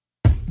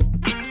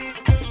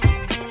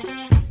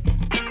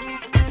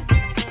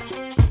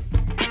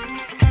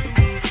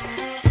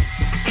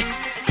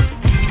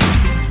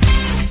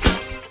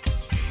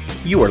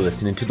You are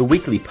listening to the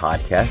weekly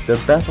podcast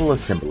of Bethel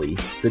Assembly,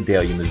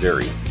 Sedalia,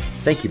 Missouri.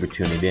 Thank you for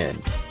tuning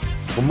in.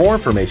 For more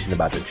information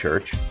about the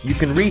church, you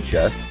can reach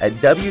us at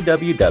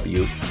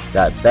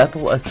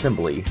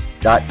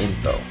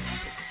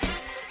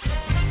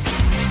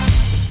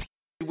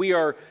www.bethelassembly.info. We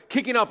are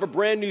kicking off a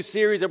brand new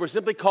series that we're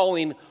simply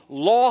calling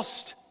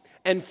Lost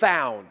and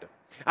Found.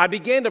 I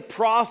began to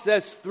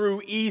process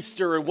through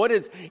Easter and what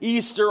is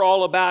Easter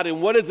all about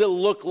and what does it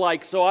look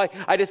like. So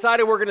I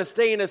decided we're going to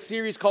stay in a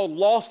series called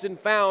Lost and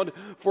Found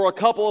for a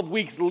couple of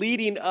weeks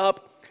leading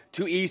up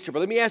to Easter.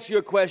 But let me ask you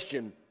a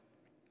question.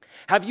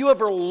 Have you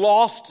ever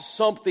lost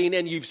something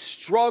and you've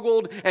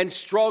struggled and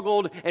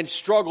struggled and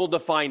struggled to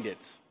find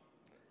it?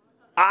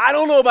 I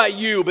don't know about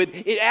you, but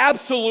it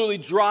absolutely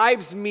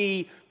drives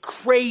me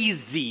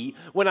crazy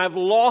when I've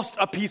lost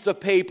a piece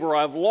of paper,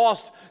 I've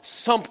lost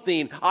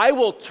something. I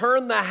will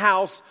turn the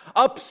house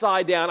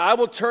upside down. I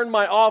will turn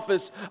my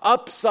office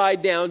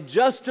upside down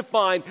just to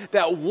find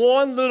that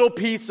one little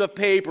piece of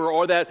paper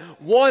or that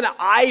one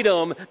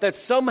item that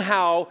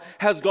somehow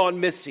has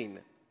gone missing.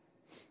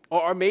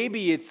 Or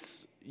maybe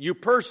it's you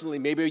personally.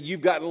 Maybe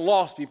you've gotten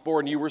lost before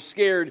and you were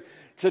scared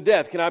to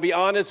death. Can I be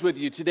honest with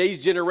you?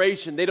 Today's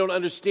generation, they don't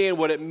understand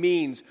what it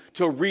means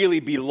to really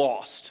be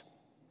lost.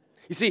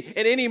 You see,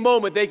 at any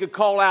moment they could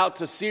call out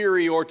to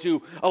Siri or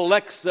to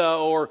Alexa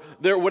or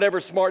their whatever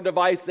smart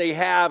device they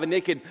have, and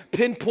they can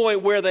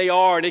pinpoint where they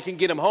are and they can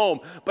get them home.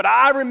 But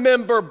I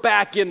remember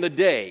back in the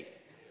day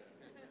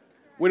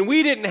when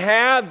we didn't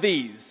have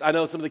these. I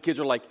know some of the kids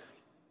are like,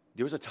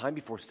 there was a time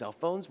before cell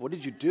phones? What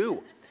did you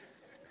do?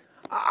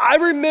 I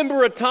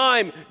remember a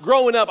time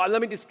growing up.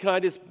 Can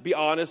I just be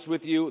honest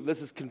with you?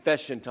 This is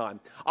confession time.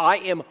 I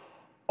am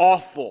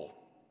awful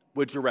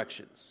with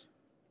directions.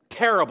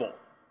 Terrible.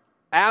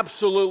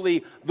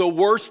 Absolutely the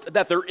worst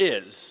that there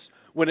is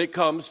when it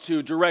comes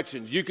to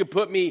directions. You can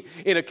put me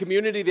in a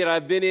community that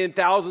I've been in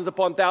thousands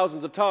upon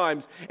thousands of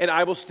times, and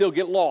I will still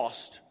get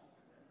lost.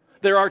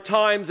 There are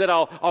times that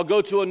I'll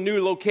go to a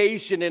new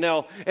location and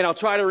I'll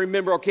try to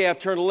remember, okay, I've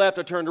turned left,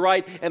 I turned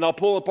right, and I'll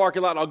pull in the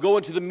parking lot and I'll go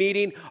into the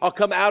meeting. I'll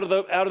come out of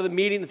the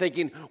meeting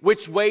thinking,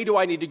 which way do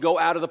I need to go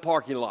out of the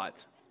parking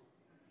lot?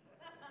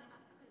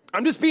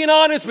 I'm just being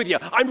honest with you.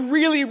 I'm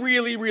really,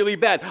 really, really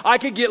bad. I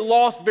could get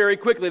lost very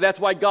quickly. That's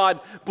why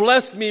God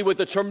blessed me with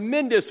a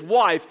tremendous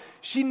wife.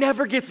 She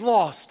never gets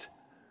lost.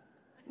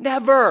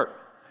 Never.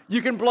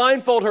 You can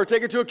blindfold her,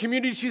 take her to a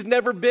community she's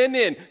never been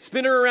in,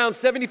 spin her around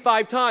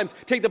 75 times,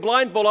 take the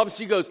blindfold off, and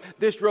she goes,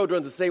 this road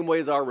runs the same way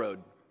as our road.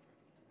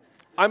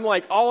 I'm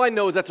like, all I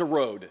know is that's a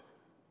road.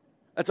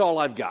 That's all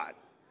I've got.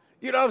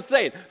 You know what I'm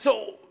saying?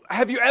 So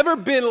have you ever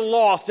been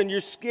lost and you're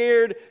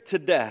scared to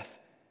death?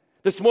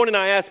 This morning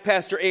I asked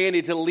Pastor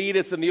Andy to lead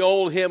us in the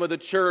old hymn of the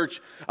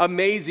church,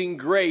 Amazing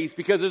Grace,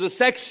 because there's a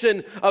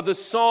section of the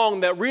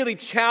song that really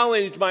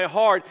challenged my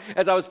heart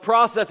as I was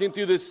processing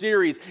through this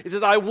series. It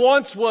says, I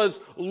once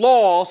was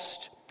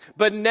lost,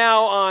 but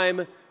now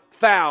I'm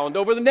found.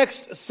 Over the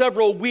next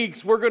several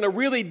weeks, we're going to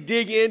really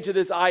dig into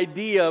this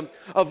idea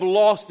of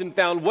lost and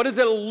found. What does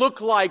it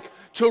look like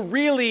to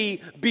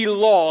really be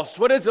lost?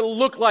 What does it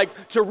look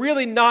like to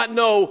really not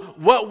know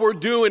what we're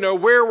doing or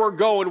where we're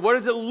going? What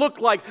does it look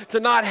like to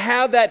not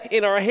have that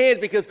in our hands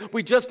because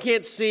we just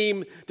can't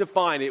seem to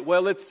find it?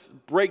 Well, let's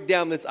break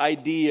down this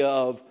idea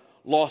of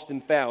lost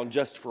and found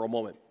just for a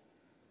moment.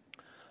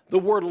 The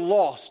word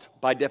lost,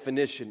 by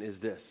definition, is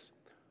this: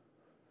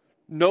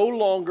 no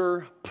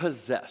longer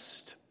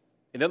possessed.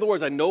 In other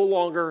words, I no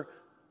longer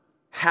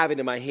have it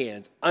in my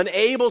hands.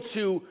 Unable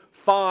to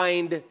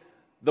find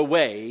the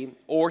way.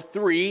 Or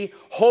 3,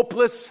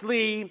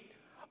 hopelessly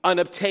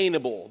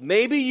unobtainable.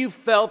 Maybe you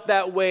felt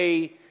that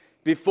way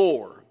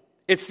before.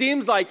 It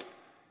seems like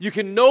you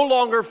can no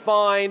longer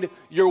find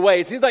your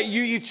way. It seems like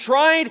you've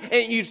tried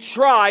and you've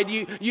tried.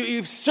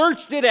 You've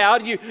searched it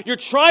out. You're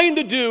trying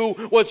to do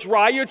what's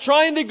right. You're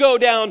trying to go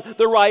down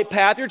the right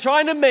path. You're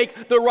trying to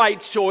make the right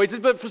choices.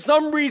 But for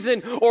some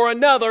reason or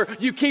another,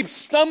 you keep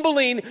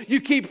stumbling, you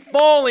keep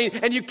falling,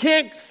 and you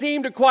can't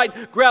seem to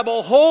quite grab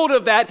a hold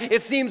of that.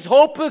 It seems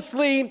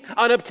hopelessly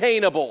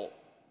unobtainable.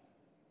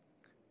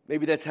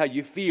 Maybe that's how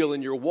you feel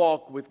in your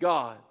walk with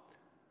God.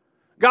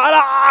 God,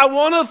 I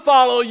want to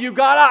follow you.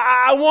 God,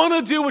 I want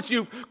to do what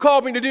you've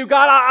called me to do.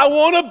 God, I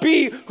want to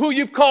be who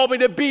you've called me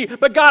to be.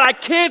 But God, I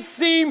can't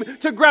seem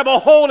to grab a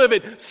hold of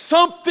it.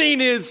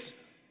 Something is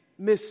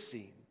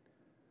missing.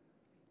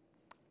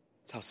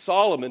 That's how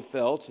Solomon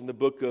felt in the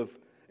book of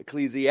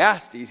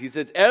Ecclesiastes. He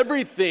says,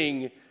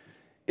 everything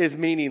is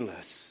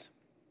meaningless.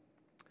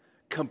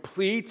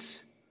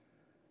 Complete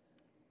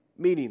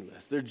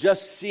meaningless. There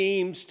just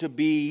seems to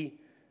be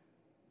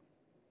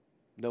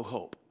no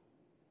hope.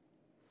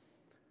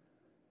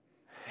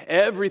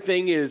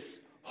 Everything is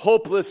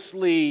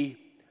hopelessly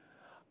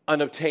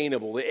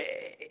unobtainable.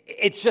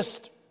 It's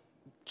just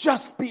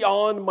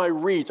beyond my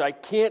reach. I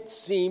can't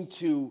seem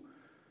to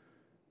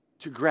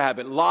grab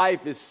it.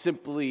 Life is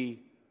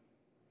simply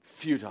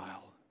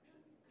futile.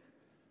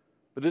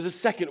 But there's a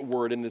second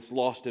word in this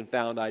lost and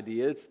found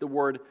idea. It's the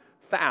word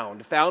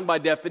found. Found by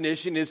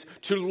definition is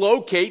to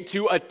locate,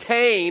 to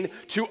attain,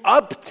 to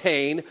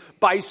obtain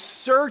by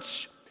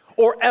search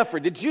or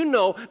effort. Did you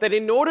know that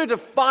in order to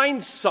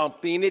find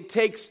something, it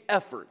takes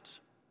effort?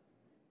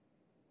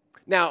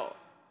 Now,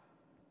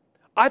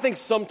 I think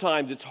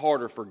sometimes it's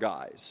harder for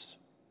guys.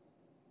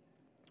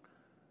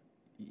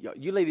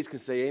 You ladies can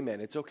say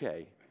amen. It's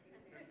okay.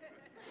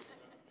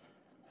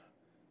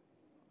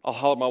 I'll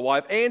holler at my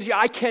wife, Angie,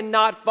 I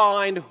cannot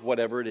find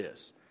whatever it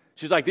is.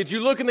 She's like, did you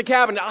look in the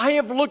cabinet? I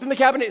have looked in the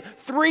cabinet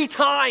 3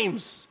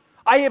 times.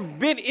 I have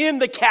been in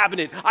the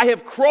cabinet. I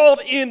have crawled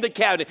in the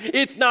cabinet.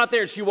 It's not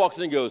there. And she walks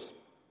in and goes,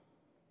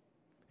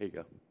 here you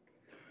go.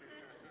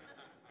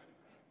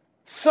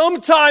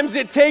 Sometimes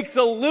it takes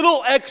a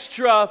little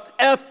extra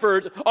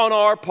effort on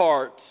our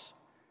parts.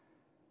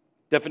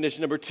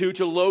 Definition number 2,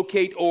 to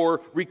locate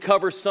or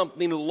recover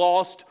something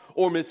lost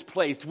or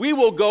misplaced. We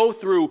will go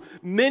through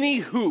many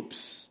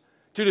hoops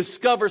to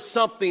discover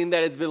something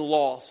that has been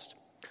lost.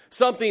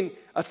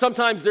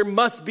 Sometimes there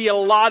must be a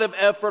lot of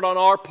effort on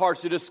our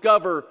parts to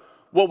discover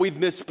what we've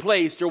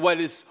misplaced or what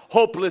is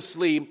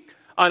hopelessly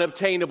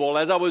unobtainable.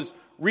 As I was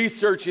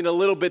researching a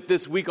little bit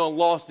this week on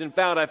Lost and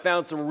Found, I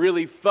found some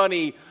really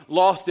funny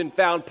Lost and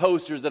Found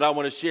posters that I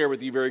want to share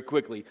with you very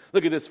quickly.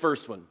 Look at this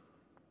first one.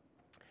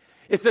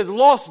 It says,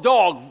 lost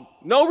dog,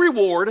 no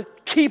reward,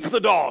 keep the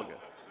dog.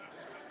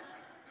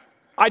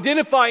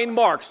 Identifying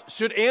marks,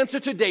 should answer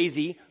to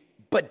Daisy,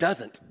 but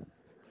doesn't.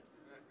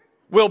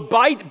 Will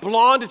bite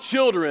blonde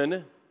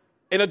children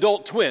and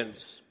adult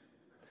twins.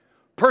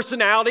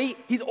 Personality,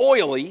 he's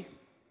oily.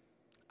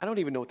 I don't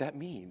even know what that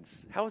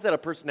means. How is that a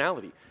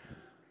personality?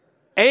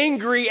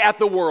 Angry at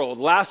the world.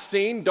 Last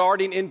seen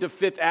darting into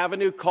Fifth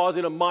Avenue,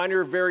 causing a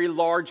minor, very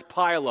large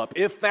pileup.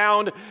 If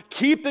found,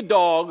 keep the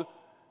dog.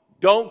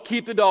 Don't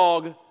keep the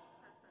dog.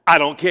 I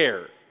don't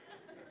care.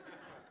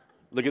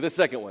 Look at the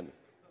second one.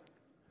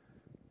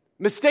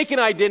 Mistaken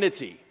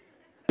identity.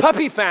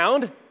 Puppy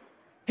found.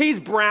 He's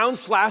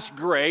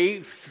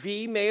brown/gray,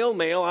 female,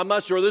 male. I'm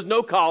not sure. There's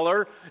no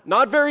collar.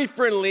 Not very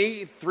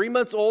friendly. 3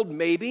 months old,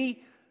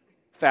 maybe.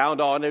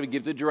 Found on it. It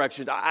gives a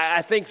direction.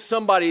 I think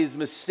somebody's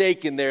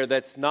mistaken there.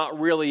 That's not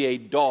really a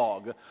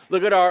dog.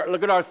 Look at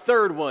our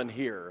third one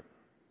here.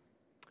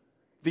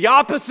 The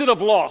opposite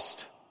of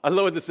lost. I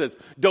love what this says.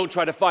 Don't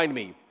try to find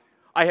me.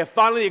 I have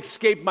finally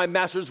escaped my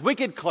master's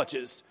wicked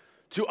clutches.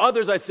 To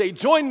others I say,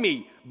 join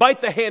me.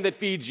 Bite the hand that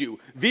feeds you.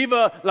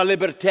 Viva la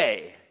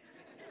liberté.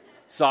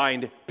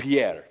 Signed,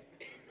 Pierre.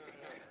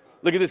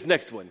 Look at this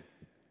next one.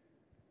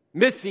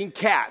 Missing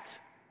cat.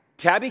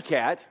 Tabby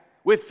cat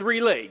with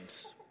 3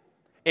 legs.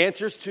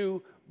 Answers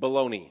to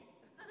baloney.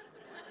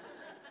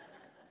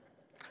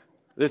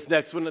 This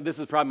next one, this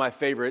is probably my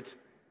favorite.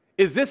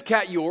 Is this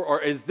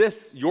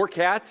your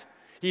cat?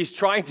 He's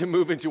trying to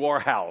move into our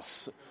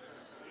house.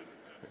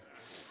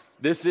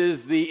 This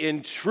is the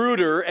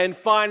intruder. And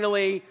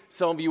finally,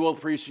 some of you will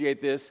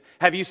appreciate this.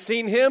 Have you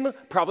seen him?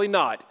 Probably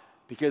not,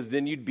 because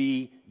then you'd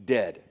be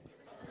dead.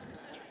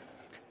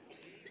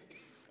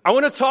 I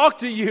want to talk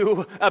to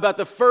you about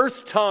the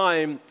first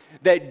time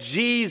that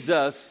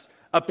Jesus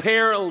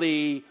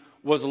apparently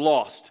was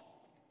lost.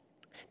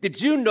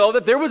 Did you know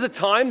that there was a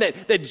time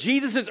that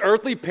Jesus'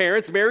 earthly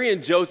parents, Mary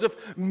and Joseph,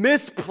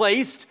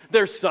 misplaced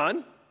their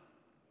son?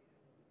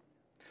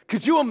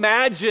 Could you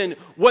imagine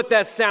what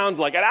that sounds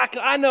like? And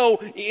I know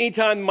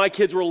anytime my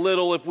kids were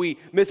little, if we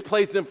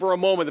misplaced them for a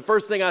moment, the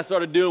first thing I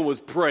started doing was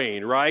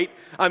praying, right?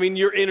 I mean,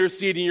 you're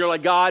interceding. You're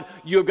like, God,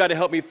 you have got to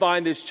help me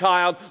find this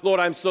child. Lord,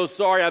 I'm so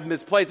sorry I've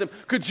misplaced him.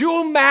 Could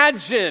you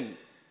imagine?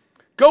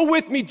 Go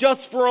with me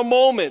just for a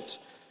moment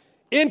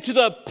into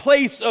the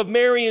place of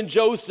Mary and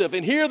Joseph.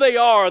 And here they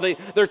are.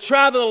 They're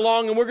traveling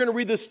along, and we're going to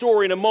read the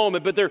story in a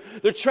moment. But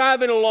they're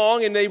traveling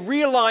along, and they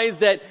realize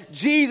that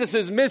Jesus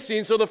is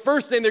missing. So the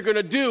first thing they're going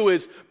to do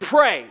is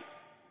pray.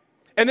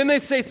 And then they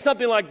say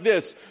something like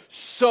this.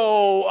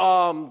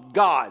 So,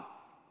 God,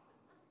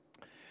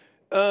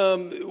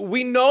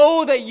 we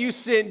know that you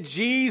sent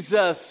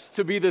Jesus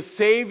to be the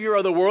Savior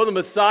of the world, the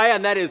Messiah,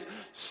 and that is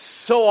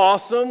so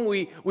awesome.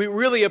 We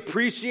really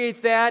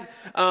appreciate that.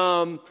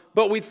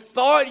 But we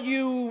thought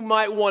you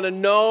might want to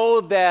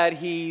know that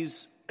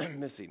he's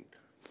missing.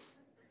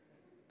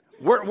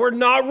 We're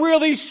not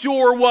really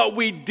sure what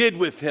we did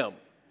with him.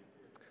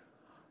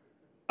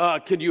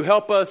 Can you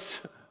help us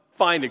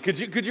find it?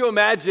 Could you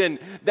imagine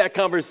that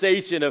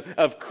conversation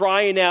of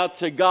crying out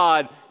to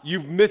God,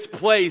 you've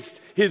misplaced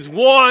his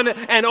one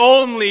and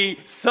only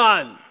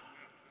son?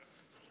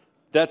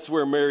 That's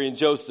where Mary and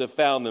Joseph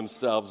found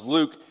themselves.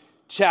 Luke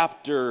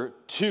chapter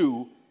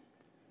 2,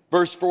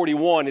 verse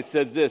 41, it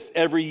says this.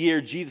 Every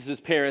year, Jesus'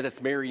 parents,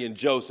 that's Mary and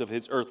Joseph,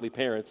 his earthly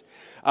parents,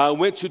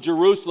 went to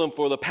Jerusalem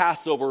for the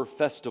Passover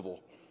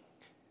festival.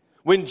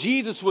 When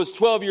Jesus was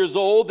 12 years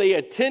old, they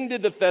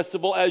attended the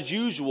festival as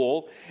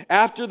usual.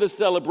 After the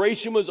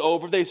celebration was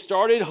over, they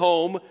started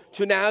home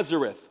to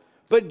Nazareth.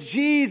 But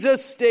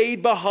Jesus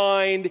stayed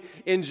behind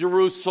in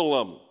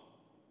Jerusalem.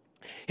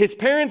 His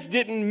parents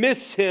didn't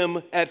miss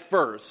him at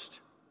first.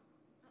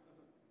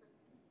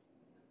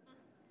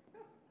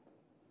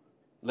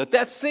 Let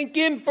that sink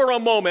in for a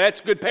moment.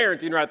 That's good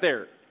parenting right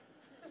there.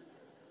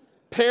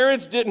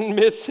 Parents didn't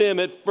miss him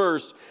at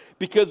first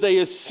because they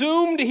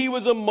assumed he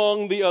was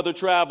among the other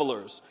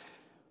travelers.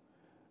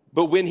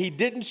 But when he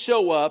didn't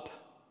show up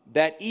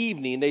that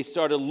evening, they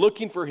started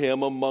looking for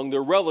him among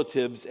their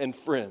relatives and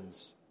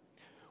friends.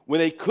 When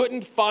they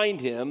couldn't find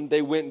him,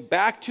 they went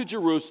back to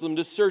Jerusalem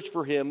to search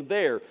for him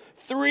there.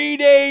 3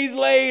 days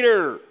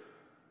later,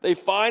 they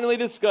finally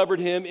discovered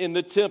him in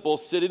the temple,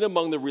 sitting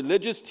among the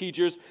religious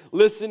teachers,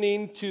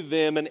 listening to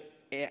them and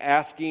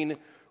asking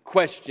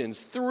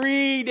questions.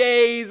 3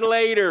 days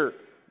later,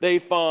 they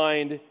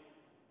find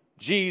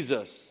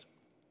Jesus.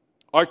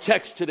 Our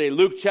text today,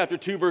 Luke chapter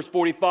 2, verse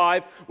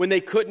 45, when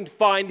they couldn't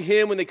find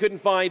him, when they couldn't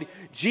find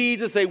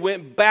Jesus, they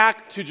went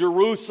back to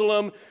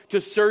Jerusalem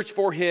to search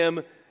for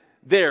him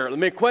there.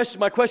 My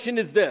question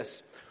is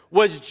this: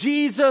 was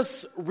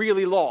Jesus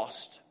really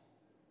lost?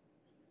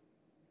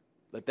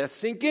 Let that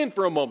sink in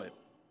for a moment.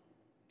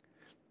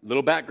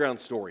 Little background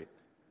story.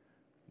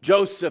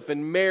 Joseph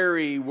and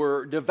Mary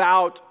were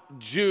devout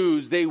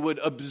Jews. They would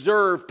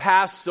observe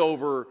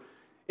Passover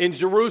in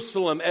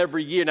Jerusalem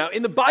every year. Now,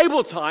 in the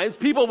Bible times,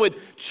 people would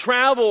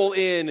travel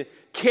in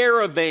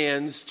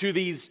caravans to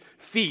these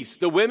feasts.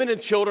 The women and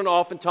children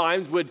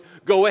oftentimes would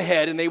go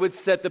ahead and they would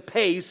set the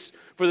pace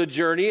for the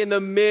journey, and the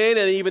men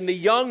and even the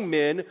young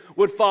men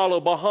would follow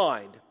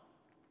behind.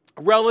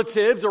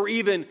 Relatives or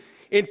even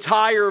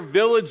entire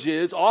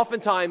villages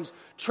oftentimes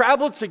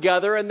traveled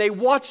together and they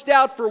watched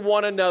out for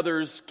one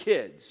another's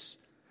kids.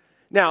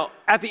 Now,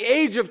 at the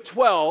age of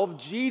 12,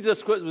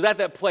 Jesus was at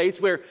that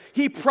place where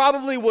he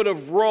probably would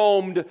have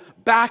roamed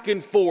back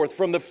and forth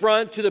from the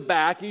front to the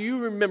back. You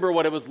remember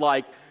what it was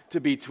like to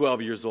be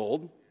 12 years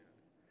old.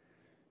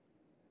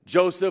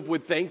 Joseph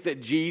would think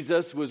that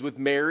Jesus was with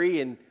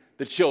Mary and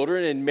the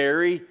children, and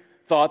Mary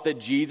thought that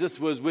Jesus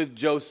was with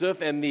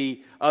Joseph and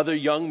the other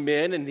young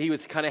men, and he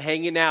was kind of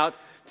hanging out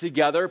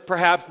together.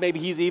 Perhaps maybe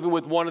he's even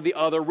with one of the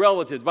other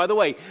relatives. By the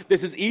way,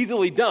 this is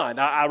easily done.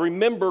 I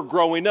remember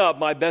growing up,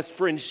 my best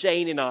friend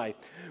Shane and I,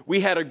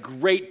 we had a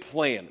great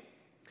plan.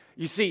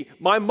 You see,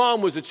 my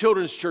mom was a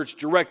children's church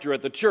director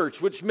at the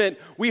church, which meant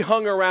we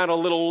hung around a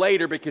little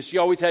later because she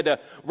always had to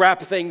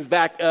wrap things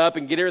back up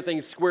and get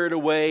everything squared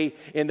away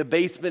in the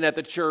basement at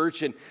the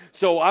church. And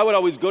so I would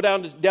always go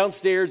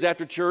downstairs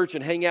after church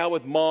and hang out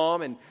with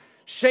Mom. And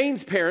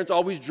Shane's parents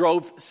always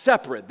drove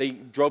separate. They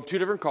drove 2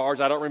 different cars.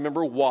 I don't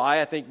remember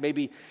why. I think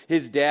maybe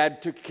his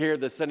dad took care of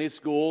the Sunday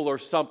school or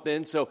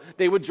something. So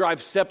they would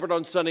drive separate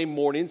on Sunday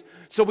mornings.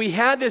 So we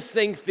had this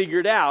thing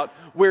figured out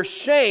where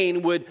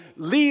Shane would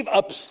leave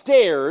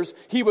upstairs.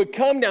 He would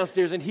come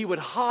downstairs and he would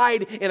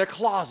hide in a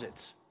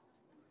closet.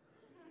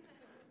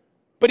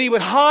 But he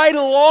would hide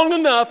long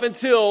enough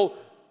until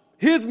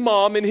his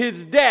mom and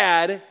his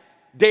dad,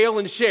 Dale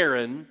and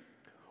Sharon,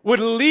 would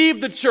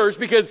leave the church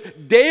because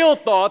Dale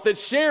thought that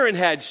Sharon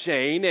had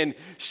Shane and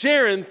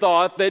Sharon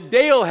thought that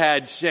Dale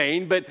had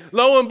Shane, but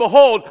lo and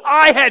behold,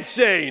 I had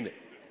Shane.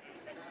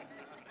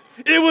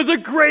 It was a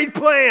great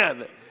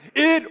plan.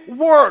 It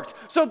worked.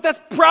 So that's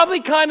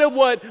probably kind of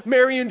what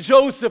Mary and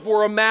Joseph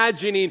were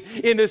imagining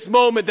in this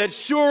moment, that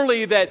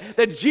surely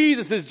that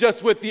Jesus is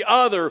just with the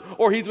other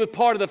or he's with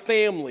part of the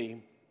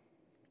family.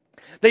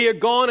 They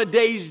had gone a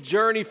day's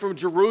journey from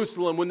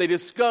Jerusalem when they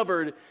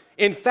discovered,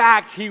 in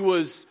fact, he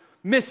was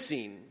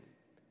missing.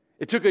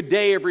 It took a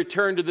day of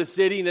return to the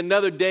city and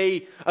another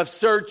day of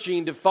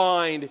searching to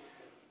find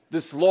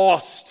this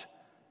lost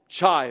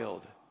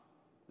child.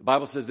 The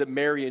Bible says that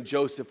Mary and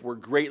Joseph were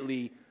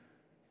greatly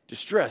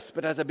distressed.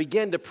 But as I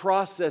began to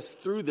process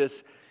through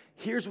this,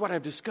 here's what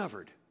I've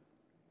discovered.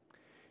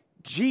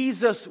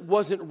 Jesus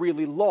wasn't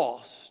really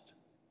lost.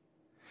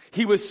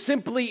 He was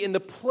simply in the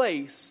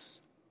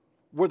place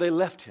where they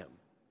left him.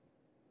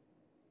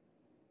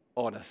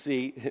 Oh, now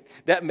see,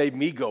 that made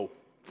me go,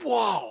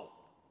 whoa.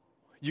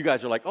 You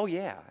guys are like, oh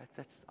yeah,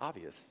 that's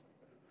obvious.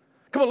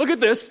 Come on, look at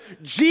this.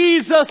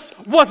 Jesus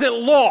wasn't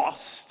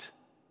lost.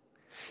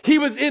 He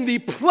was in the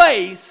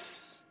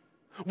place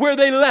where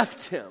they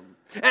left him.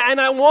 And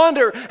I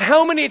wonder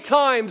how many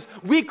times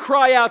we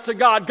cry out to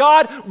God,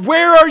 God,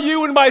 where are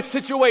you in my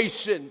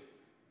situation?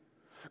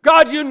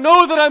 God, you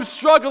know that I'm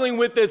struggling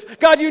with this.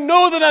 God, you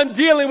know that I'm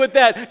dealing with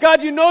that.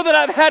 God, you know that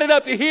I've had it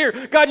up to here.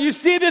 God, you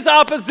see this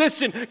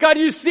opposition. God,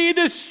 you see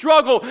this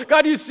struggle.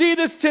 God, you see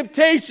this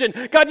temptation.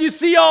 God, you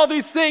see all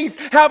these things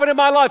happen in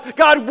my life.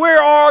 God,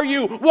 where are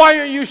you? Why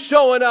aren't you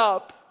showing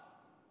up?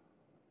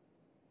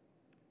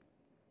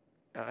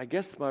 And I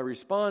guess my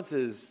response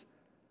is,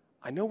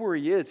 I know where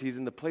he is. He's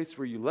in the place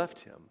where you left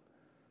him.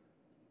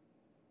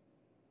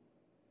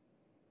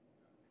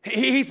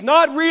 He's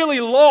not really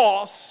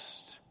lost.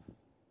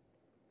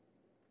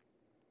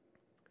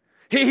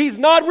 He's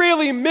not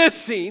really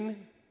missing.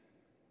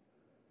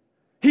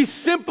 He's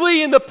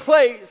simply in the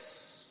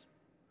place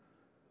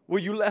where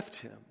you left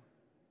him.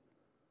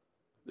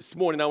 This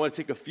morning, I want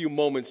to take a few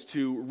moments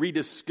to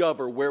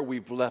rediscover where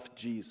we've left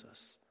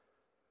Jesus.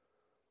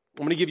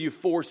 I'm going to give you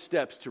 4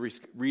 steps to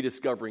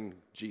rediscovering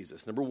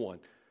Jesus. Number 1,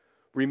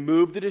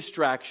 remove the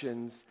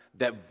distractions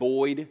that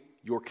void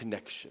your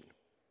connection.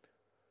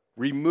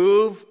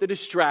 Remove the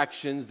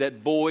distractions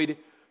that void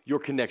your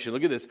connection.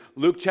 Look at this.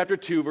 Luke chapter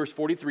 2, verse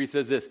 43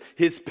 says this.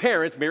 His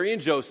parents, Mary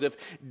and Joseph,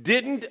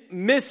 didn't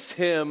miss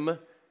him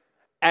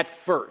at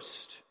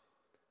first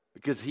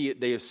because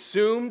they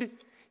assumed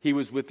he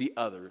was with the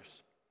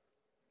others.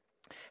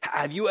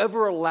 Have you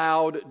ever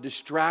allowed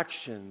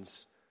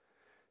distractions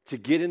to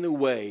get in the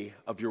way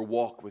of your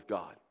walk with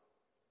God?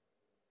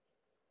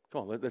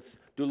 Come on, let's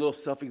do a little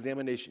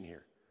self-examination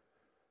here.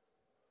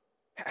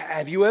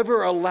 Have you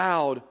ever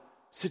allowed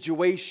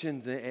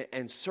situations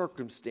and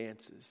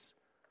circumstances,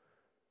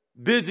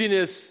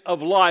 busyness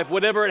of life,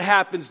 whatever it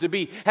happens to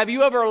be, have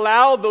you ever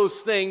allowed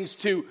those things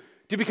to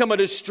become a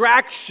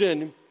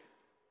distraction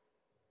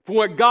from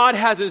what God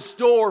has in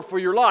store for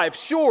your life?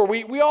 Sure,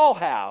 we all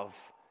have.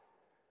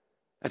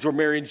 That's where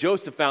Mary and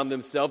Joseph found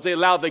themselves. They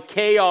allowed the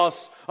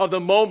chaos of the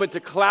moment to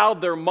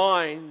cloud their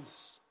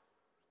minds.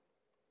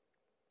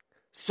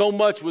 So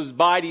much was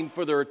biting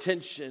for their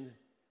attention.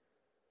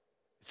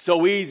 It's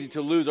so easy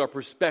to lose our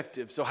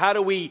perspective. So how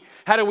do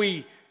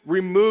we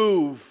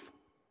remove?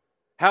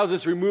 How's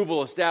this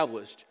removal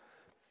established?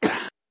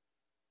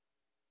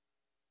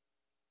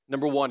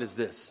 Number one is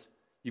this.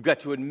 You've got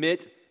to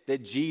admit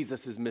that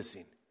Jesus is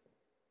missing.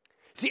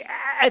 See,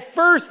 at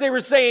first they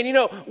were saying,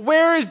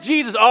 where is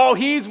Jesus? Oh,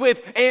 he's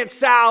with Aunt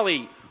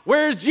Sally.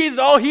 Where is Jesus?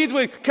 Oh, he's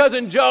with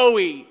Cousin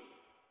Joey.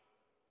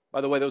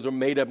 By the way, those are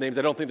made-up names.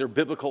 I don't think they're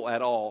biblical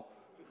at all.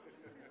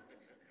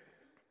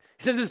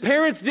 He says his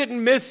parents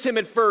didn't miss him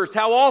at first.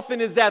 How often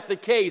is that the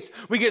case?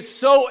 We get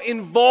so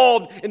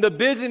involved in the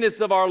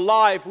busyness of our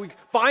life. We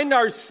find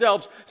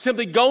ourselves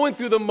simply going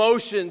through the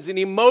motions, an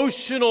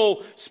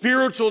emotional,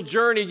 spiritual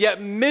journey,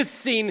 yet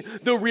missing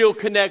the real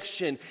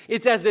connection.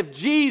 It's as if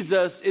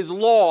Jesus is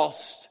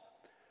lost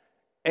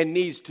and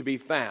needs to be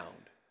found.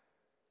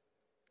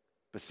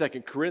 But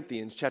 2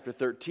 Corinthians chapter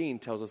 13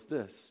 tells us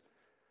this.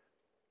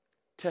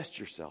 Test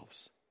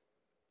yourselves.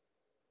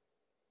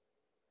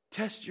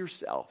 Test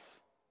yourself.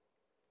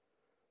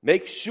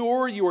 Make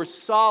sure you are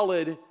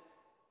solid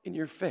in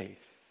your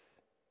faith.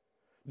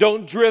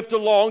 Don't drift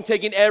along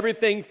taking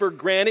everything for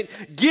granted.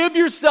 Give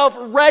yourself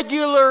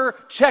regular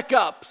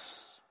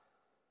checkups.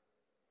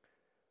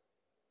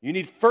 You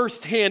need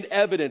firsthand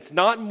evidence,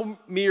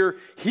 not mere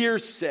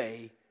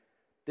hearsay,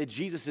 that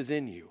Jesus is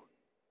in you.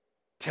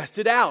 Test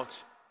it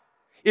out.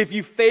 If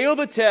you fail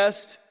the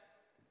test,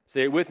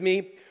 say it with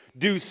me,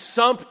 do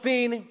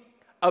something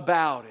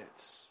about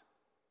it.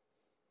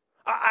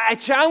 I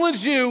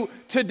challenge you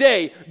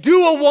today,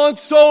 do a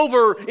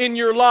once-over in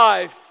your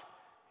life.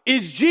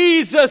 Is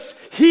Jesus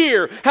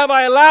here? Have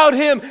I allowed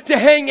him to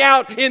hang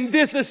out in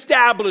this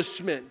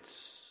establishment?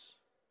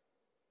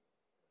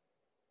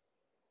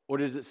 Or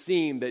does it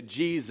seem that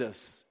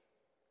Jesus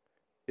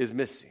is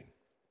missing?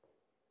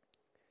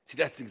 See,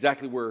 that's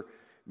exactly where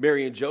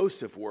Mary and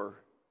Joseph were.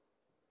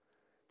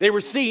 They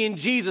were seeing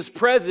Jesus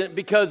present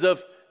because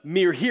of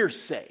mere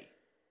hearsay.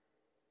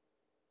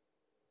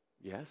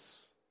 Yes?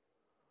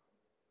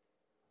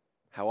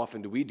 How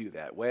often do we do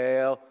that?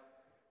 Well,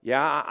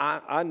 yeah,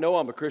 I know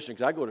I'm a Christian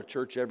because I go to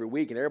church every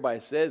week and everybody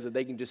says that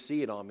they can just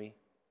see it on me.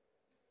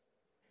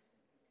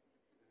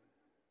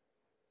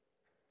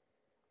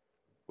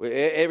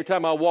 Every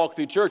time I walk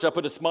through church, I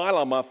put a smile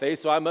on my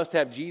face, so I must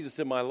have Jesus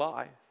in my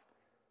life.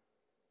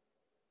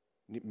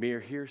 Mere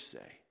hearsay.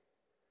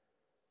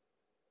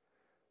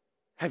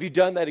 Have you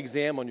done that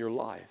exam on your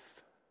life?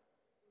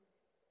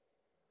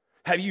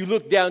 Have you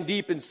looked down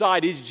deep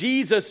inside? Is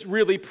Jesus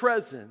really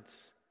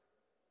present?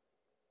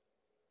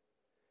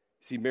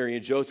 See, Mary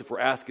and Joseph were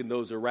asking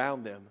those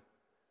around them,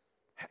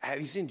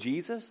 have you seen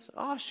Jesus?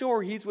 Oh,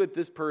 sure, he's with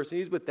this person,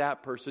 he's with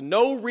that person.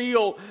 No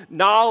real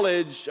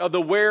knowledge of the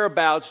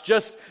whereabouts,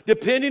 just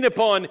depending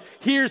upon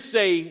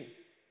hearsay,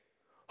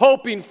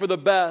 hoping for the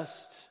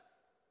best.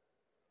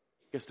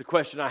 I guess the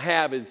question I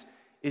have is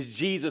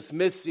Jesus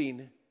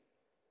missing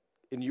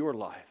in your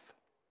life?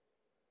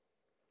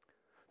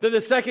 Then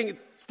the second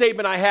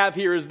statement I have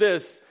here is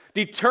this.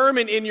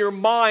 Determine in your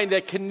mind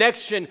that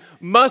connection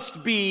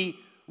must be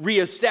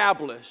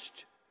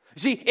reestablished.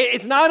 See,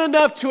 it's not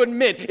enough to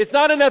admit. It's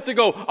not enough to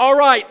go, all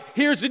right,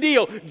 here's the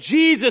deal.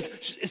 Jesus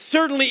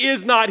certainly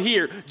is not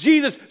here.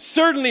 Jesus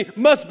certainly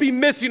must be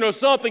missing or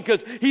something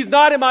because he's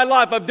not in my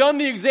life. I've done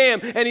the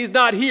exam and he's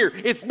not here.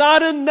 It's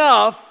not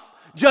enough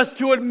just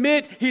to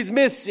admit he's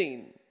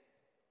missing.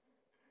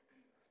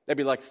 That'd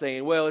be like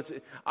saying, well,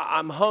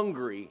 I'm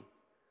hungry,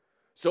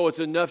 so it's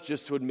enough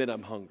just to admit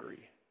I'm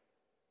hungry.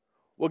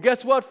 Well,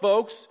 guess what,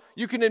 folks?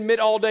 You can admit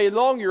all day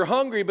long you're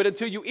hungry, but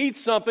until you eat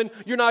something,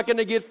 you're not going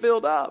to get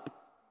filled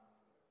up.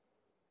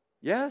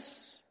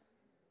 Yes?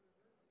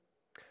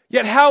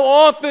 Yet how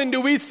often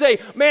do we say,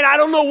 man, I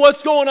don't know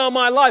what's going on in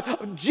my life.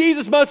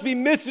 Jesus must be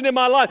missing in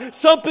my life.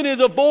 Something is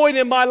a void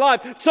in my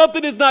life.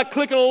 Something is not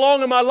clicking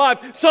along in my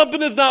life.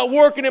 Something is not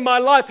working in my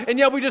life. And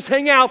yet we just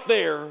hang out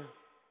there.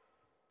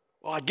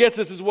 Well, I guess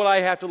this is what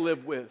I have to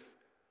live with.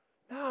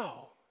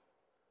 No.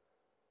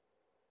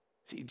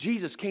 See,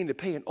 Jesus came to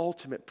pay an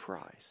ultimate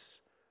price.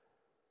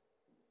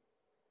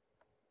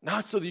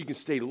 Not so that you can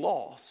stay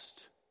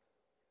lost,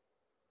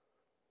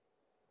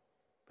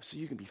 so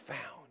you can be found.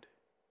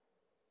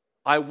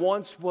 I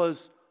once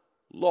was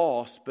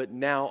lost, but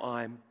now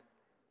I'm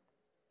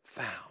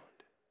found.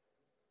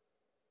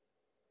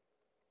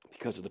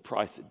 Because of the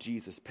price that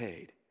Jesus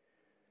paid.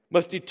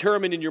 Must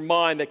determine in your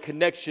mind that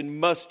connection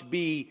must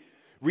be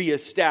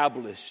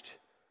reestablished.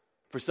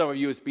 For some of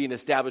you, it's being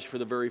established for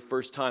the very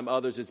first time.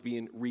 Others, it's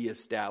being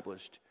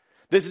reestablished.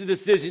 This is a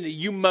decision that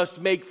you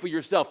must make for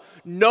yourself.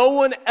 No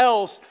one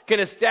else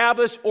can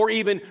establish or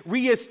even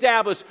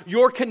reestablish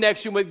your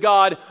connection with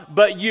God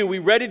but you. We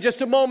read it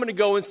just a moment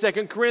ago in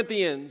 2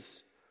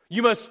 Corinthians.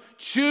 You must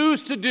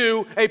choose to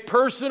do a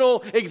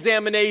personal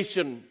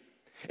examination.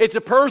 It's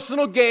a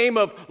personal game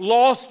of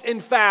lost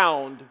and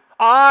found.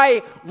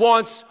 I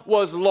once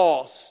was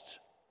lost.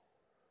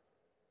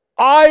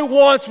 I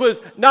once was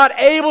not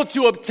able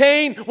to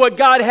obtain what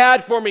God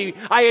had for me.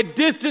 I had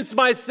distanced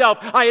myself.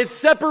 I had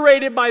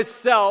separated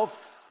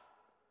myself.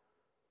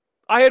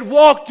 I had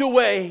walked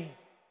away.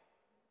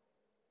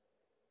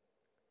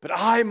 But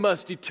I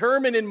must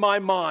determine in my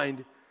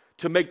mind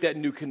to make that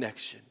new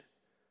connection.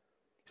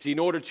 See, in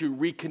order to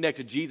reconnect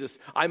to Jesus,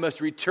 I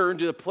must return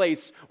to the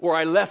place where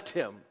I left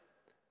him.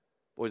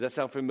 Boy, does that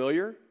sound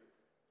familiar?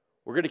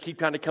 We're going to keep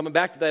kind of coming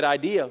back to that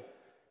idea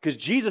because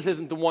Jesus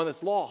isn't the one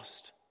that's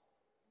lost.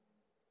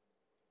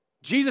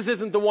 Jesus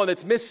isn't the one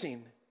that's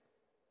missing.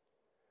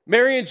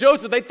 Mary and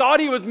Joseph, they thought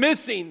he was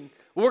missing.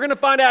 We're going to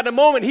find out in a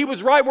moment he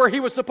was right where he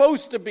was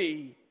supposed to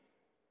be.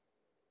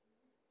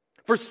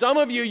 For some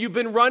of you, you've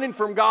been running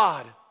from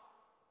God.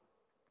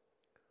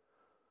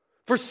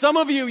 For some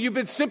of you, you've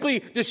been simply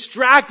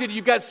distracted.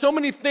 You've got so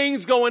many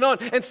things going on.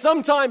 And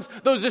sometimes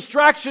those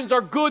distractions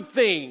are good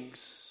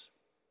things.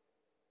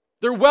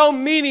 They're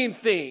well-meaning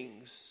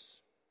things.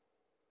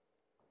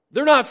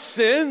 They're not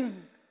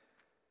sin.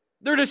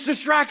 They're just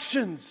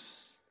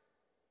distractions.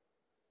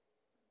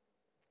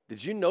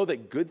 Did you know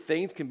that good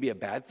things can be a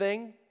bad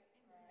thing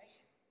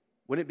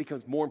when it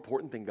becomes more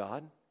important than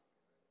God?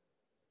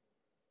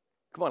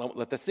 Come on,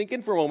 let that sink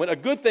in for a moment. A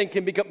good thing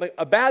can become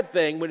a bad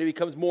thing when it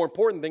becomes more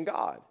important than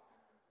God.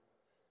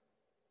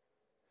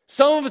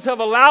 Some of us have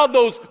allowed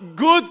those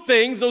good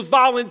things, those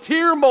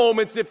volunteer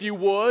moments, if you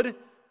would,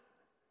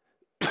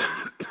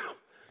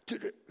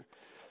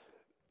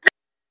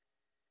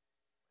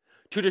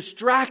 to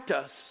distract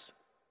us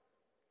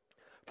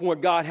from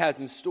what God has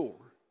in store.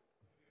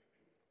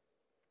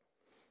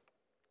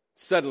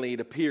 Suddenly it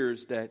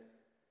appears that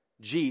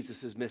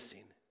Jesus is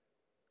missing.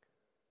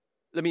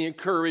 Let me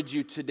encourage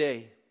you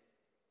today.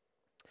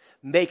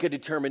 Make a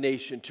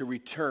determination to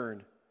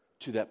return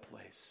to that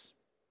place.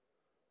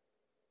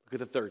 Look at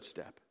the third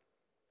step.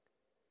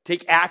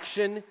 Take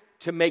action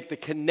to make the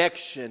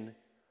connection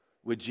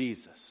with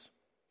Jesus.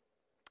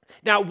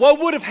 Now, what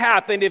would have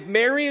happened if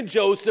Mary and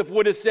Joseph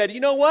would have said, you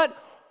know what?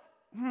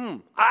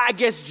 I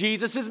guess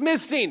Jesus is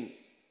missing.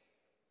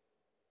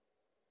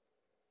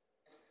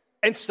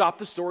 And stop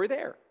the story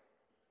there.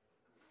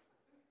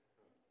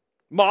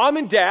 Mom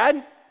and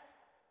Dad,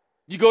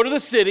 you go to the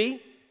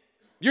city,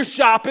 you're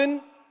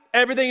shopping,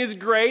 everything is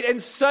great,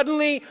 and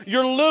suddenly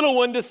your little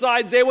one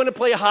decides they want to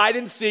play hide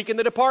and seek in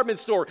the department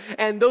store.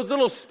 And those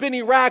little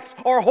spinny racks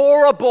are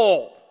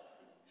horrible.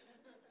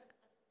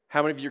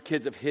 How many of your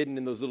kids have hidden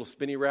in those little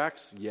spinny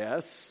racks?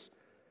 Yes.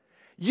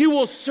 You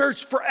will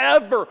search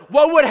forever.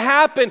 What would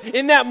happen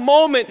in that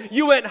moment?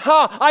 You went,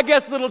 I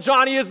guess little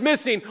Johnny is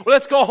missing. Well,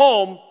 let's go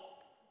home.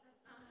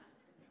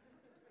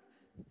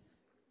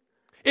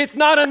 It's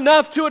not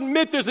enough to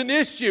admit there's an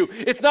issue.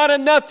 It's not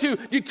enough to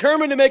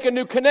determine to make a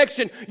new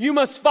connection. You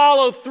must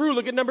follow through.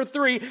 Look at number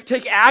 3.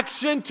 Take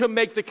action to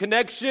make the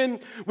connection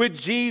with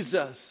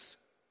Jesus.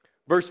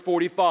 Verse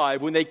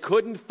 45, when they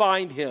couldn't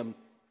find him,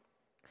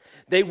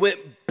 they went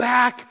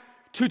back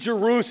to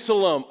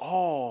Jerusalem.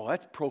 Oh,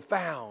 that's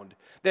profound.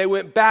 They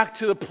went back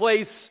to the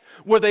place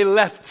where they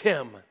left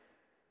him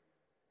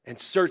and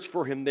searched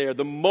for him there.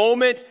 The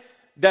moment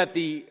that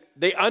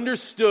they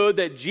understood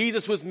that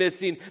Jesus was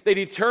missing, they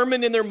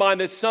determined in their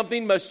mind that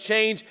something must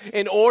change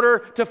in order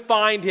to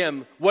find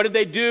him. What did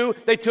they do?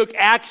 They took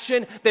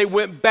action. They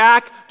went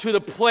back to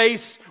the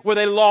place where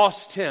they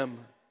lost him.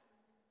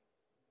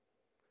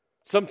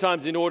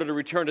 Sometimes in order to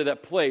return to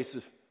that place,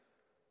 to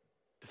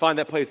find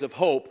that place of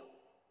hope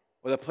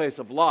or that place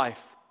of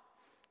life,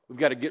 we've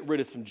got to get rid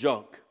of some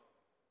junk.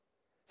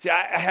 See,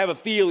 I have a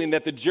feeling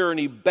that the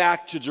journey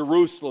back to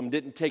Jerusalem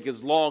didn't take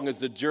as long as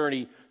the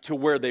journey to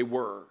where they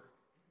were.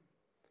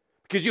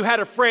 Because you had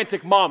a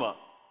frantic mama.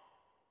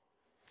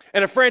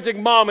 And a frantic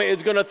mama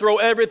is going to throw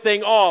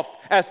everything off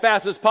as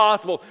fast as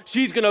possible.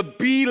 She's going to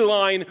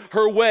beeline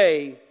her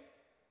way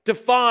to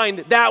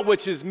find that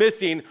which is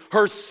missing,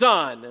 her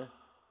son.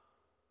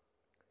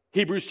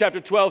 Hebrews chapter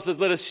 12 says,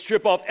 let us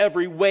strip off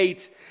every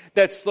weight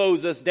that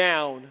slows us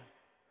down.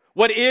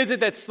 What is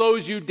it that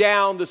slows you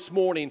down this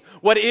morning?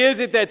 What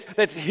is it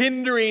that's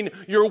hindering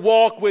your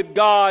walk with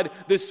God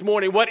this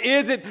morning? What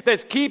is it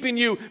that's keeping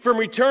you from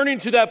returning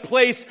to that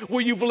place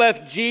where you've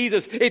left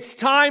Jesus? It's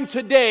time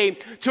today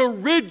to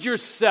rid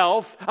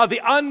yourself of the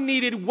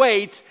unneeded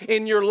weight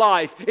in your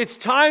life. It's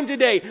time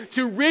today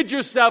to rid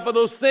yourself of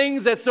those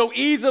things that so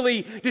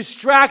easily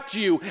distract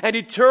you and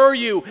deter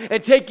you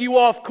and take you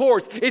off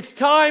course. It's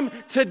time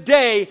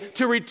today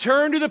to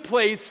return to the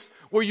place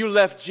where you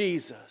left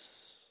Jesus.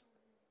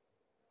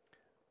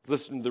 I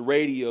was listening to the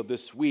radio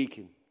this week,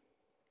 and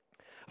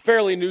a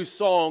fairly new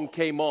song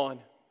came on.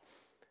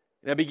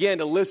 And I began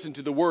to listen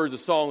to the words. The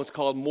song is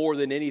called More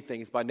Than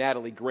Anything. It's by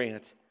Natalie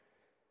Grant.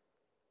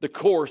 The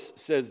chorus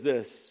says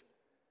this: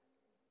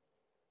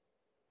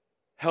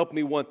 help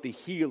me want the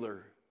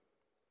healer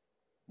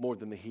more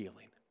than the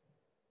healing.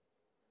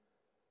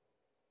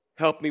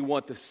 Help me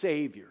want the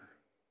Savior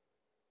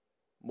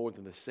more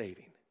than the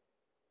saving.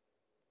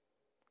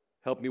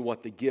 Help me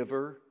want the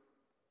giver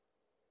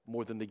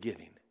more than the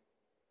giving.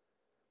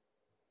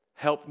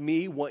 Help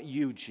me want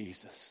you,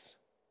 Jesus,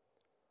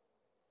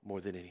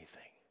 more than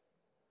anything.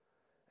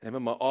 And I'm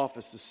in my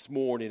office this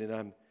morning, and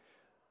I'm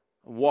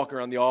walking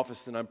around the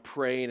office, and I'm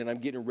praying, and I'm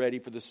getting ready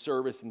for the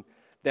service, and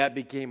that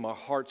became my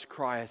heart's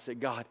cry. I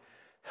said, God,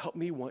 help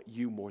me want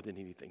you more than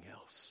anything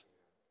else.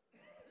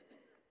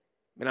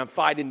 And I'm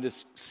fighting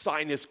this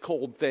sinus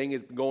cold thing.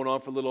 It's been going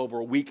on for a little over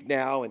a week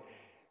now, and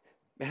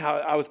man,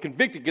 I was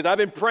convicted because I've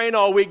been praying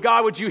all week,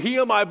 God, would you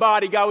heal my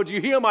body? God, would you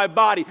heal my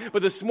body?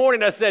 But this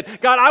morning I said,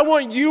 God, I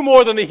want you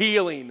more than the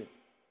healing.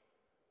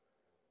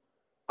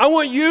 I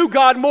want you,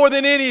 God, more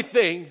than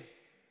anything.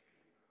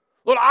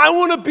 Lord, I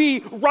want to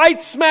be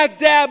right smack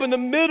dab in the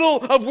middle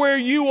of where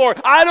you are.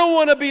 I don't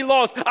want to be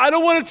lost. I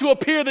don't want it to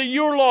appear that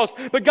you're lost.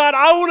 But God,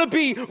 I want to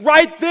be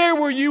right there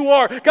where you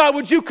are. God,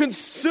 would you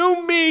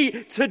consume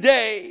me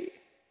today?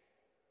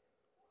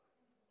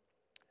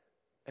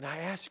 And I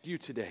ask you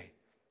today,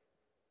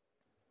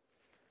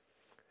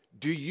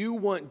 do you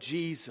want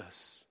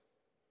Jesus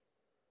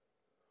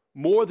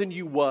more than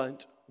you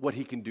want what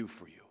he can do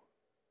for you?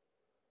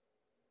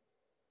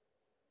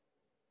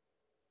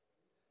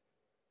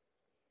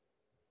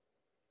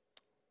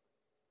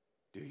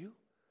 Do you?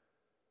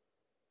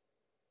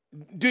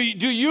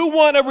 Do you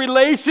want a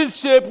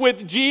relationship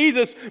with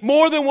Jesus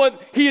more than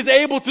what he is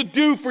able to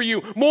do for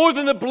you? More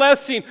than the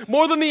blessing,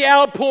 more than the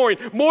outpouring,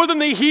 more than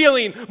the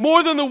healing,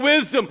 more than the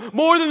wisdom,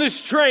 more than the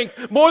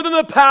strength, more than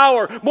the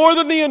power, more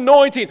than the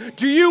anointing?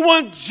 Do you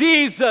want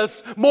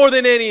Jesus more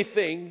than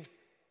anything?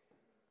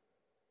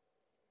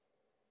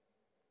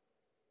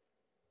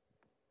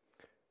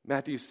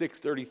 Matthew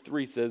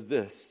 6:33 says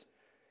this: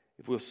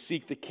 if we'll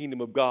seek the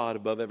kingdom of God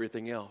above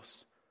everything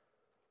else,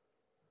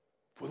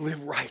 if we'll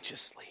live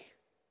righteously,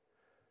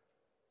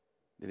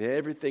 then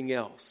everything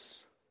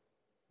else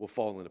will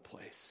fall into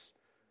place.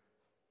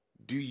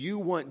 Do you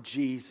want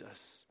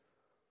Jesus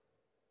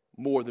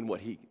more than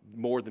what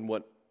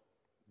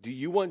do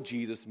you want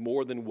Jesus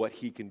more than what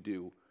he can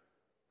do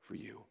for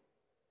you?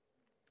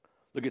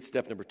 Look at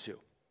step number 2.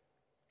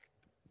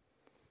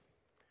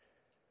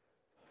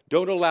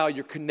 Don't allow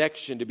your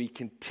connection to be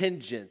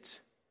contingent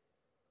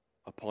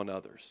upon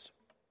others.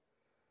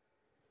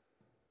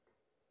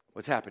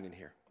 What's happening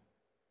here?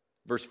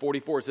 Verse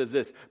 44 says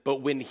this: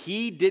 but when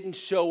he didn't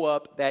show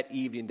up that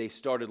evening, they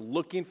started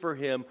looking for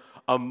him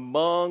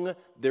among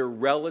their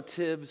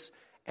relatives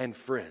and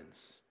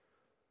friends.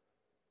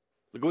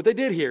 Look at what they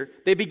did here.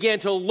 They began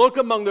to look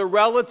among their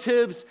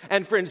relatives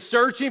and friends,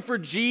 searching for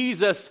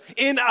Jesus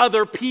in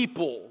other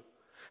people.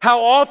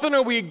 How often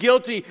are we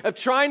guilty of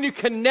trying to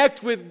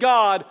connect with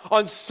God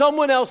on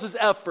someone else's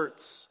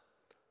efforts?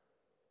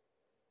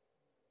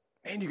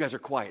 Man, you guys are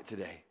quiet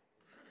today.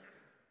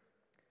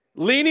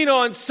 Leaning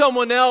on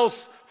someone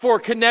else for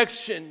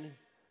connection.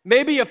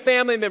 Maybe a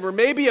family member,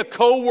 maybe a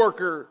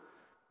coworker,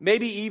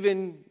 maybe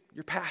even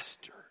your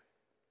pastor.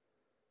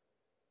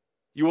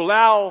 You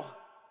allow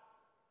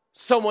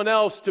someone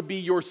else to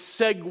be your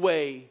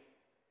segue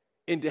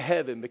into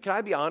heaven. But can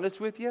I be honest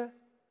with you?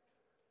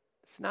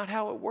 It's not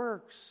how it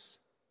works.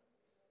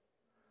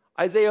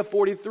 Isaiah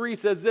 43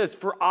 says this: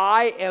 for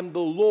I am the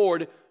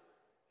Lord,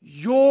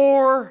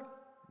 your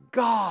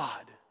God.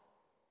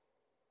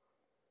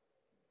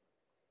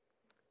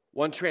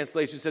 One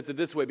translation says it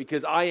this way: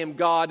 because I am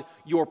God,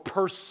 your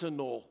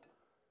personal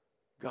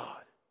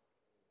God.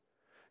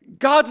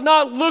 God's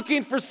not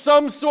looking for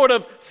some sort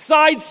of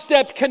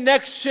sidestep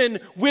connection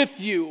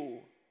with you.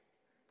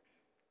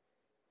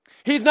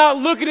 He's not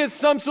looking at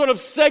some sort of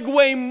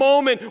segue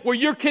moment where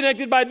you're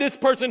connected by this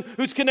person,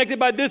 who's connected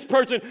by this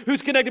person,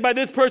 who's connected by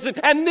this person,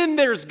 and then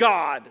there's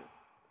God.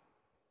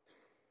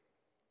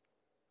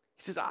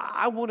 He says,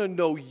 I want to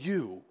know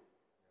you.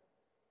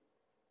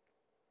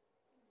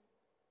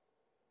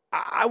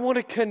 I want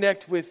to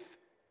connect with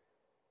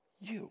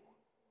you.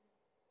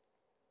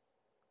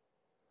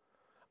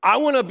 I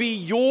want to be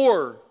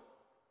your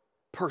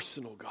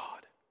personal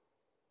God.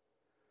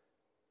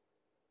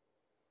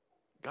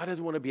 God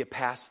doesn't want to be a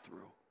pass-through.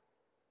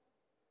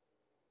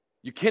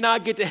 You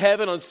cannot get to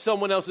heaven on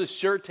someone else's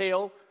shirt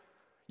tail.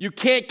 You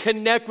can't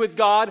connect with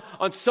God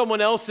on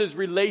someone else's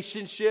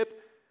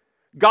relationship.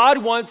 God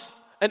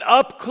wants an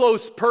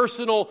up-close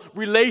personal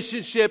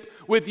relationship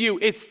with you.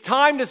 It's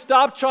time to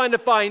stop trying to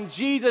find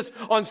Jesus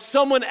on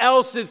someone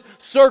else's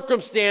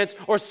circumstance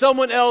or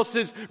someone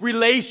else's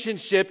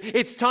relationship.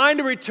 It's time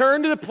to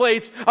return to the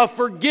place of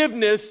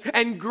forgiveness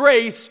and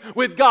grace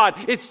with God.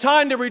 It's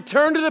time to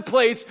return to the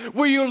place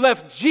where you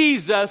left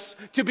Jesus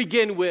to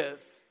begin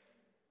with.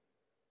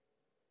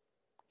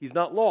 He's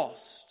not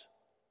lost,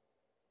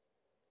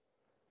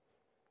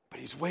 but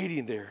He's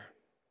waiting there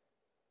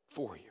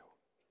for you.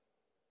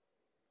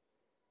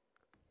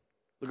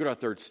 Look at our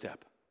third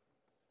step.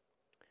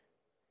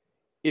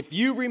 If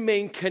you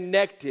remain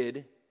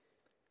connected,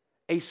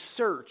 a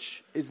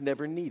search is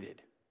never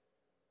needed.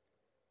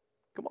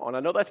 Come on, I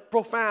know that's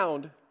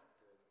profound,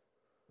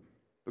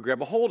 but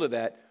grab a hold of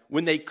that.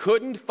 When they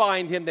couldn't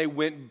find Him, they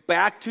went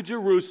back to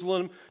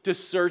Jerusalem to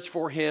search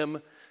for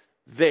Him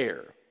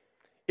there.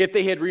 If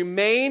they had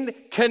remained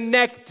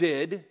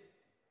connected,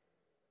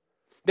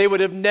 they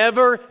would have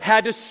never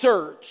had to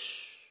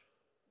search.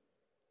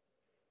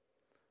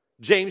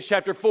 James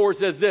chapter 4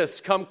 says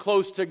this, come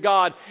close to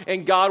God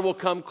and God will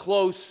come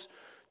close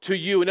to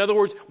you. In other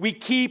words, we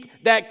keep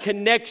that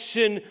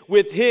connection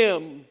with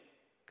Him.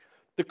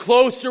 The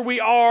closer we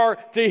are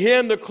to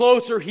Him, the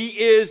closer He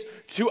is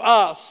to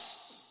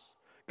us.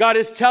 God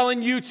is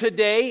telling you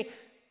today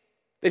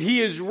that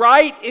He is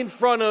right in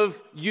front of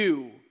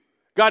you.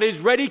 God is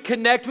ready to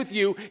connect with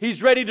you.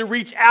 He's ready to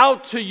reach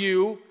out to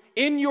you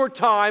in your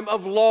time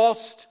of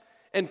lost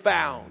and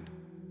found.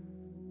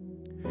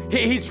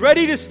 He's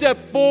ready to step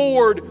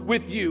forward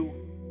with you.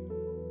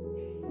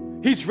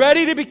 He's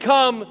ready to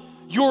become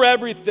your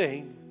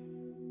everything.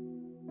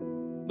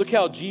 Look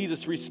how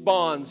Jesus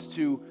responds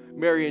to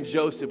Mary and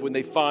Joseph when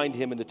they find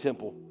Him in the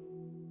temple.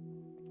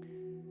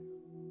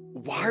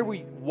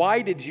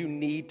 Why did you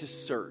need to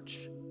search?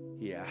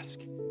 He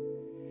asked.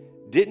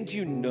 Didn't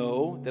you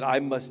know that I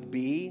must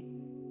be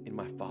in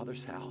my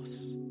Father's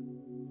house?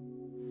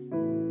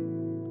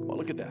 Come on,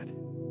 look at that.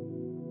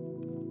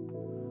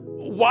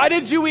 Why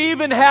did you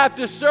even have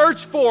to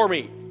search for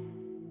me?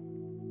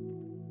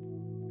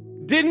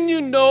 Didn't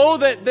you know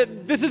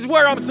that this is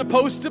where I'm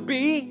supposed to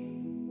be?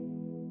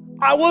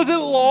 I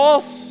wasn't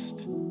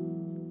lost.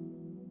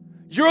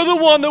 You're the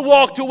one that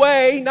walked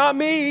away, not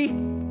me.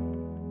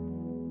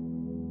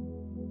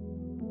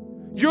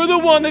 You're the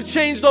one that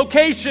changed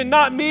location,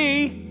 not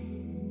me.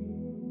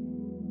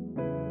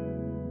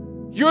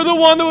 You're the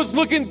one that was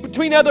looking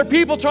between other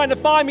people trying to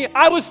find me.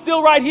 I was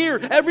still right here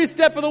every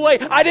step of the way.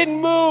 I didn't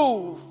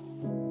move.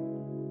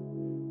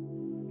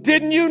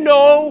 Didn't you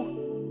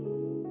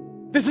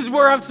know this is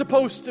where I'm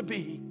supposed to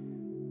be?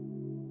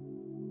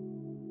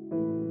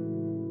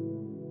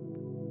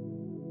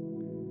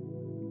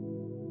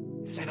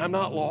 He's saying, I'm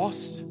not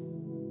lost.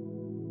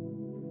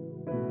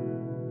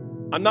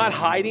 I'm not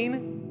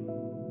hiding.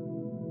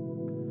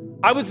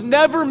 I was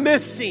never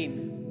missing.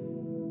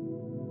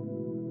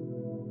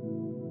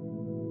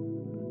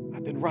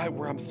 I've been right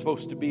where I'm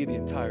supposed to be the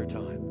entire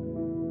time.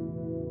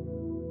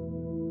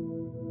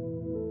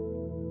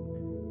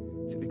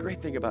 See, the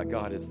great thing about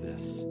God is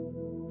this.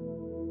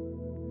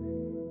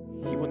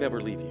 He will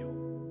never leave you.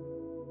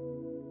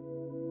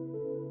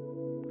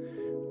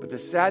 But the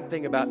sad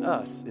thing about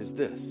us is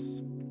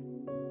this.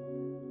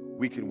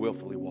 We can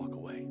willfully walk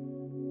away.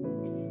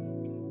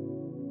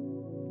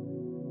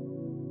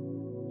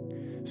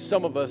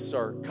 Some of us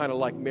are kind of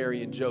like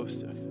Mary and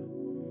Joseph.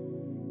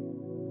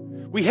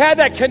 We had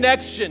that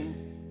connection.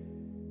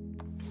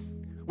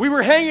 We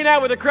were hanging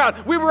out with the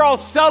crowd. We were all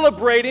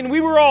celebrating.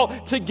 We were all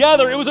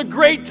together. It was a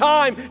great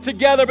time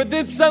together. But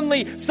then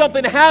suddenly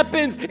something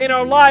happens in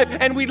our life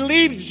and we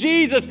leave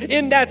Jesus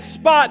in that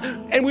spot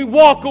and we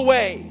walk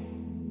away.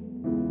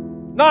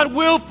 Not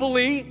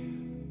willfully.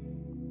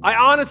 I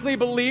honestly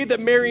believe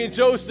that Mary and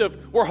Joseph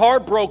were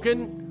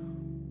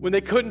heartbroken when they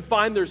couldn't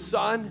find their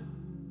son.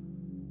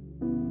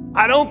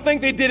 I don't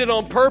think they did it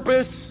on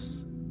purpose.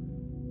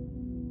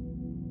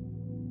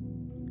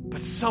 But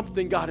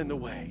something got in the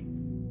way.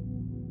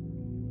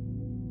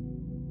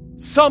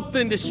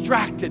 Something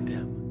distracted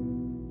them.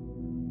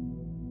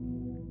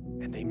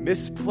 And they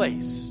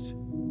misplaced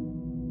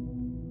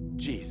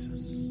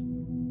Jesus.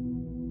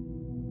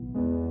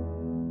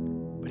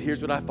 But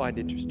here's what I find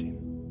interesting.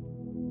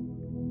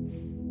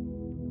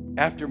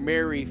 After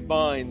Mary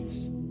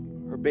finds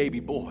her baby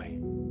boy,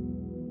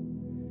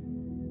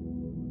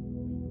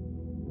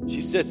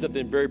 she says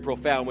something very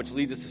profound, which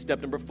leads us to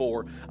step number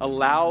 4.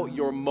 Allow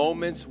your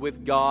moments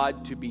with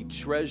God to be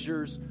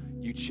treasures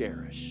you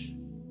cherish.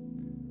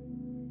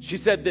 She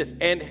said this,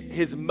 and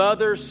his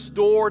mother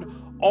stored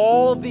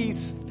all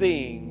these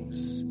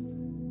things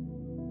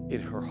in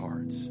her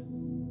heart.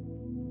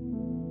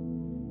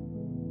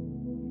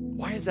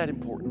 Why is that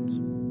important?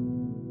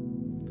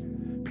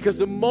 Because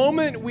the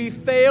moment we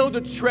fail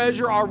to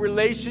treasure our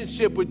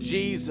relationship with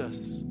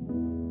Jesus,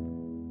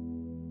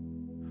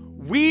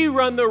 we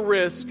run the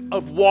risk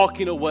of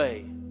walking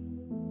away.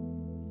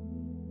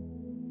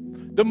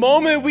 The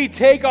moment we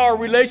take our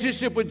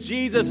relationship with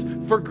Jesus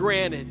for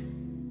granted,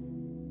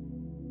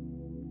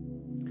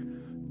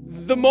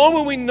 the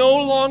moment we no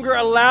longer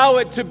allow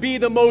it to be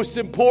the most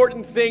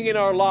important thing in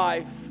our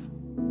life,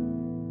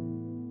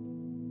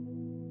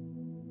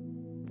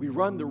 we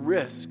run the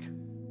risk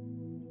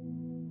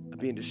of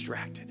being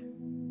distracted.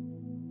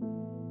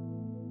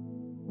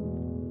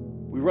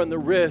 We run the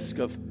risk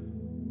of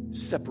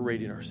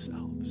separating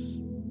ourselves.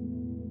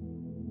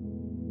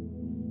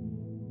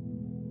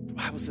 The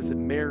Bible says that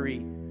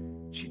Mary,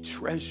 she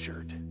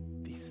treasured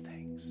these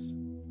things.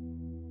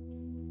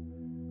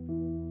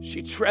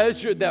 She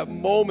treasured that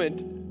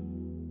moment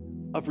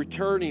of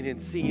returning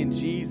and seeing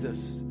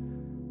Jesus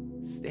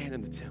stand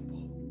in the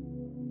temple.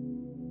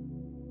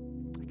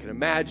 I can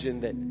imagine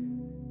that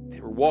they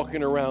were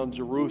walking around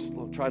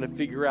Jerusalem trying to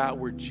figure out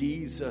where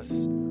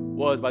Jesus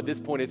was. By this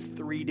point, it's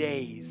 3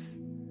 days.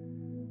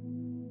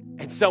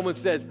 And someone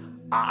says,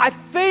 I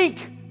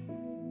think,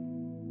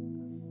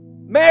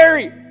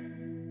 Mary,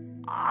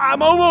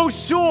 I'm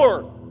almost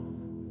sure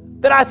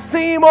that I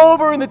see him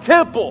over in the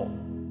temple.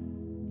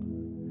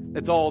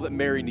 That's all that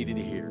Mary needed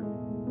to hear.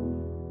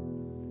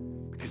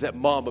 Because that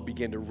mama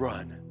began to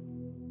run.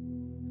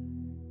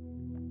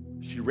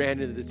 She ran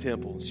into the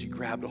temple and she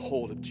grabbed a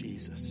hold of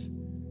Jesus.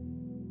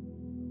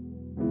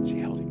 She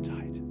held him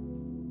tight.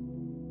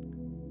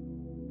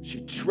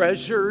 She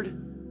treasured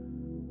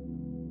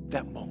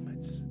that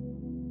moment.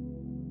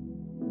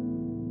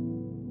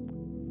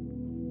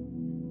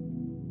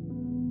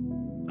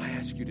 I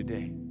ask you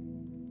today,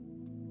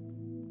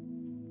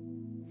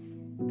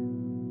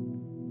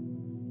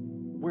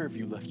 where have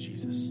you left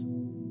Jesus?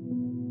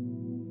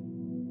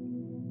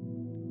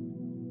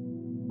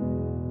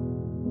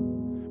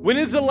 When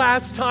is the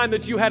last time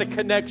that you had a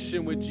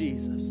connection with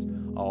Jesus?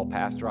 Oh,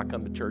 Pastor, I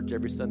come to church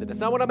every Sunday. That's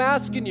not what I'm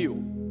asking you.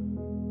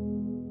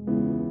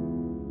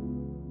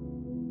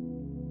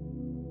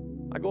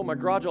 I go in my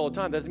garage all the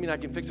time. That doesn't mean I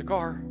can fix a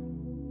car.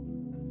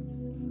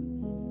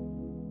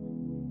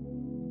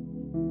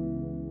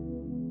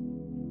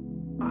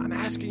 I'm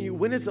asking you,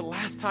 when is the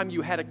last time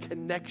you had a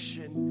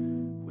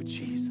connection with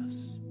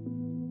Jesus?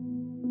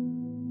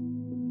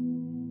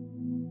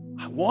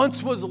 I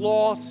once was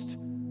lost,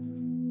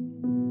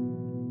 but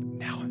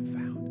now I'm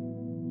found.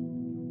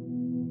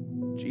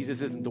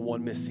 Jesus isn't the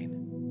one missing.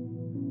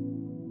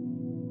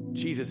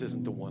 Jesus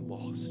isn't the one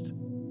lost.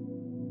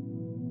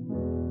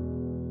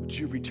 Would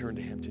you return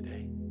to him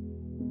today?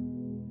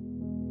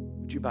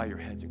 Would you bow your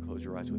heads and close your eyes with me?